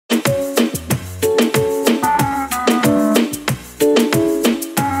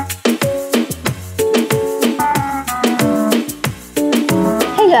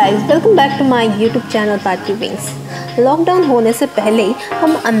Welcome back to my YouTube channel party wings. Lockdown होने से पहले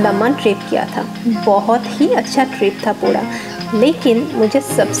हम अंडमान ट्रिप किया था। बहुत ही अच्छा ट्रिप था पूरा, लेकिन मुझे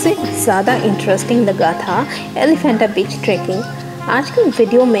सबसे ज़्यादा इंटरेस्टिंग लगा था एलिफेंटा बीच ट्रैकिंग। आज की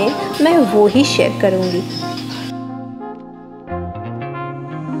वीडियो में मैं वो ही शेयर करूँगी।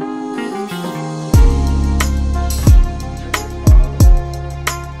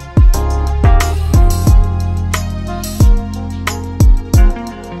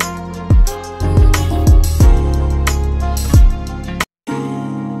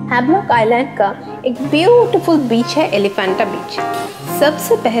 हैवलॉक आइलैंड का एक ब्यूटीफुल बीच है एलिफेंटा बीच।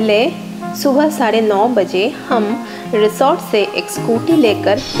 सबसे पहले सुबह 9:30 बजे हम रिसोर्ट से एक स्कूटी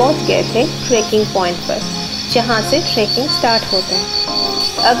लेकर पहुंच गए थे ट्रैकिंग पॉइंट पर, जहां से ट्रैकिंग स्टार्ट होता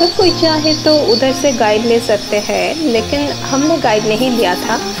है। अगर कोई चाहे तो उधर से गाइड ले सकते हैं, लेकिन हमने गाइड नहीं लिया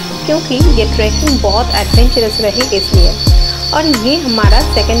था क्योंकि ये ट्रैकिंग बहुत एडवेंचरस रही इसलिए। और ये हमारा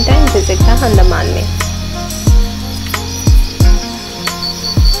सेकेंड टाइम विजिट था अंडमान में।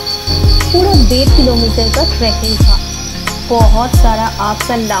 पूरा 1.5 किलोमीटर का ट्रैकिंग था। बहुत सारा अप्स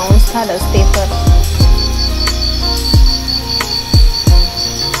एंड डाउन्स था रास्ते पर।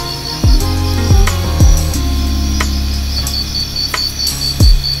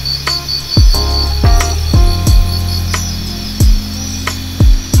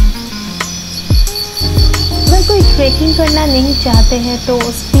 अगर कोई ट्रैकिंग करना नहीं चाहते हैं तो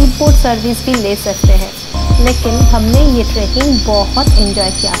स्पीड बोट सर्विस भी ले सकते हैं, लेकिन हमने ये ट्रैकिंग बहुत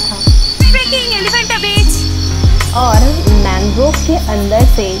एंजॉय किया था। एलिफेंटा बीच और मैंग्रोव के अंदर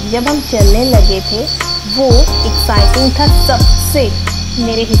से जब हम चलने लगे थे वो एक्साइटिंग था सबसे,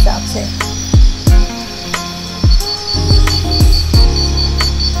 मेरे हिसाब से।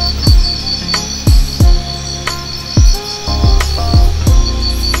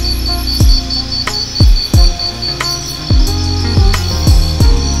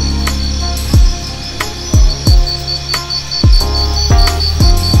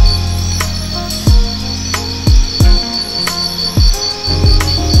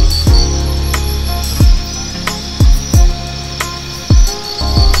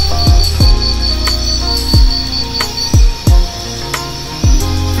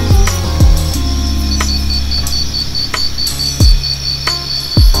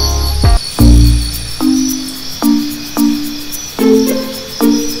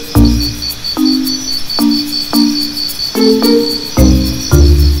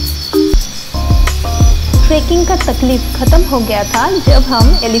 ट्रैकिंग का तकलीफ ख़त्म हो गया था जब हम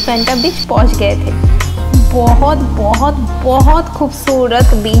एलिफेंटा बीच पहुंच गए थे। बहुत बहुत बहुत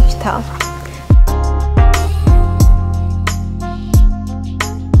खूबसूरत बीच था।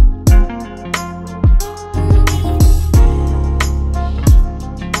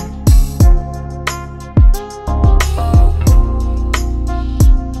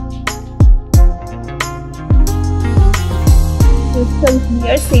 क्रिस्टल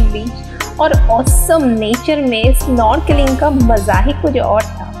क्लियर सी बीच और ऑसम नेचर में स्नॉर्केलिंग का मजा ही कुछ और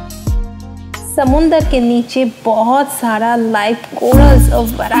था। समुंदर के नीचे बहुत सारा live corals, a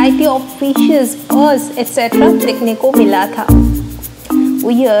variety of fishes, birds etcetera देखने को मिला था।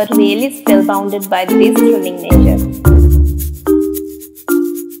 We are really spellbounded by this thrilling nature.